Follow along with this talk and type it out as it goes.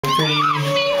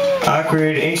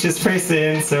awkward, anxious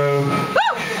person, so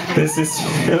this is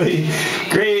really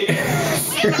great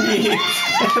for me. Thank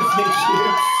you.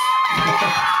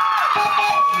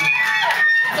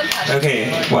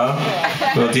 Okay, well,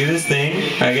 we'll do this thing,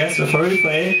 I guess, before we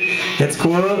play. It's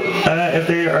cool if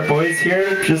there are boys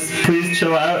here, just please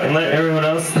chill out and let everyone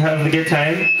else have the good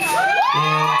time. And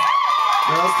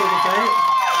girls to the front,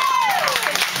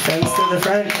 friends to the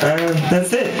front.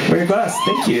 That's it. We're G.L.O.S.S.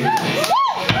 Thank you.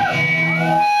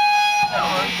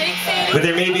 But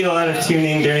there may be a lot of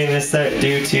tuning during this set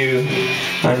due to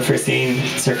unforeseen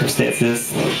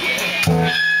circumstances. Because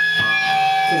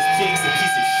Jake's a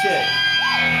piece of shit.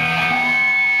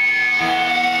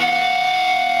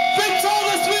 They told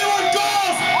us we were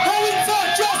girls, and we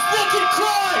thought just look and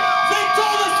cry. They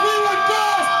told us we were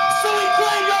girls, so we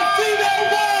claimed our female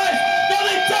wives. Now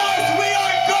they tell us we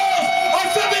aren't girls, our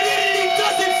femininity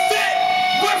doesn't fit.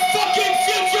 We're fucking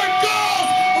future girls,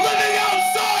 living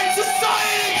outside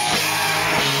society.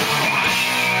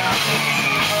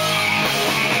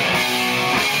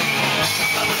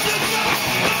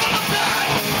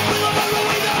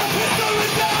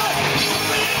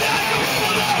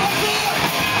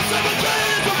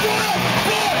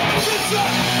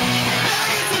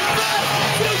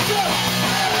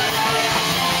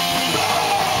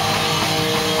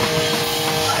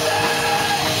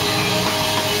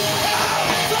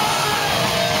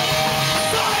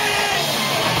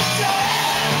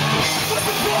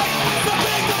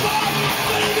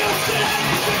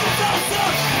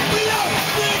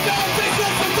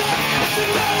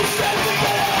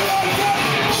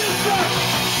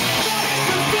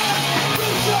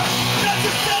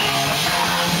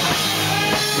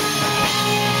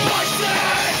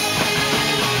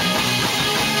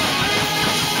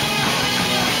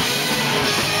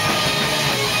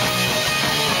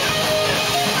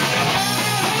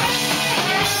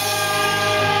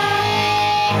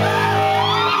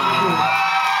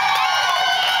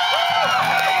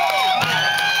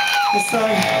 This song,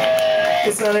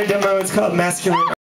 it's not a demo, it's called Masculine.